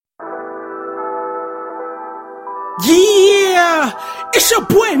Yeah, it's your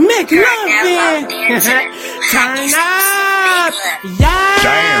boy McLovin. Turn up, yeah.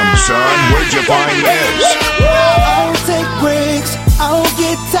 Damn, son, where'd you find this? I don't take breaks, I don't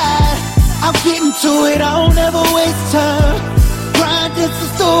get tired. I'm getting to it, I don't ever waste time. Grind is the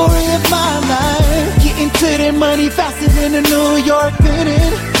story of my life. Getting to that money faster than a New York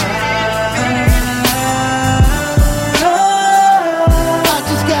minute. I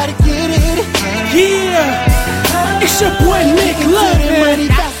just gotta get it. Yeah, it's your boy McLovin.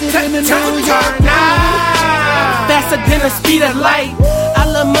 Faster than the speed of light. I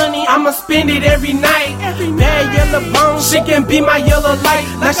love money, I'ma spend it every night. Bad yellow bone, she can be my yellow light.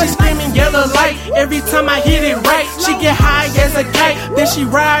 Like she screaming yellow light every time I hit it right. She get high as a kite, then she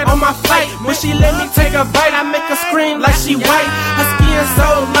ride on my flight. When she let me take a bite, I make her scream like she white. Her skin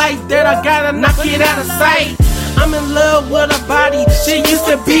so light that I gotta knock it out of sight. I'm in love with her body, she used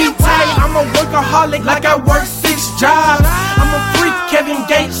to be tight. I'm a workaholic like I work 6 jobs. I'm a freak, Kevin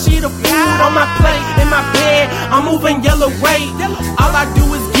Gates, she the food on my plate. In my bed, I'm moving yellow weight. All I do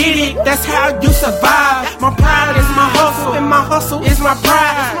is get it, that's how you survive. My pride is my hustle, and my hustle is my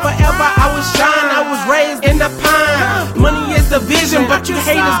pride. Forever I was shine, I was raised in the pine. Money is the vision, but you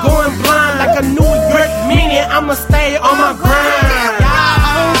haters going blind. Like a New York minute, I'ma stay on my grind.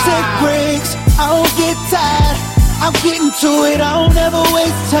 I don't take breaks, I don't get tired. I'm getting to it, I don't ever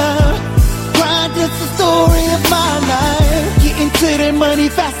waste time. Grind is the story of my life. Getting to that money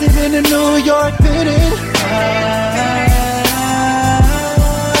faster than a New York minute.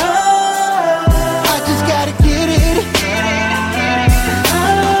 I just gotta get it.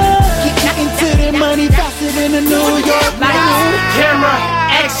 Getting to that money faster than a New York minute. Camera,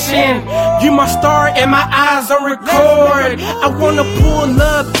 action, you my star and my eyes on record. I wanna pull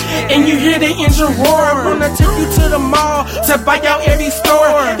up and you hear the engine roar. I wanna take you to the mall to buy out every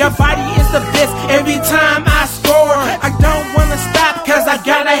store. Your body is the best every time I score. I don't wanna stop cause I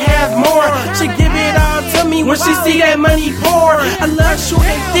gotta have more. She give it all to me when she see that money pour. I love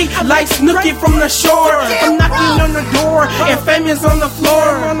shooting thick like Snooki from the shore. I'm knocking on the door and famous on the floor.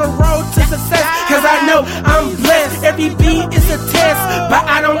 On the road to success cause I know I'm blessed. Every beat is a test but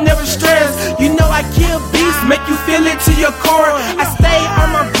I don't never stress. You know I kill beats, make you feel it to your core. I stay on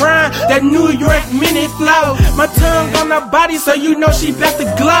my grind, that New York minute flow. My tongue on her body so you know she back to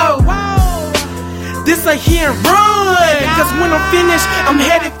glow. This a hit and run, cause when I'm finished, I'm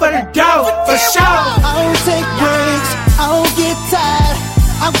headed for the dough, for sure. I don't take breaks, I don't get tired.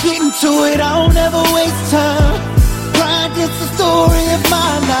 I'm getting to it, I don't ever waste time. Grind is the story of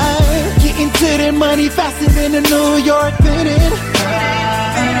my life. Getting to that money faster than a New York minute.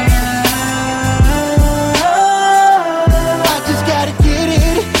 I just gotta get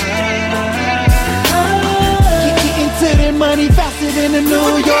it. Getting to that money faster than a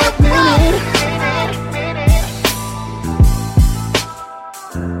New York minute.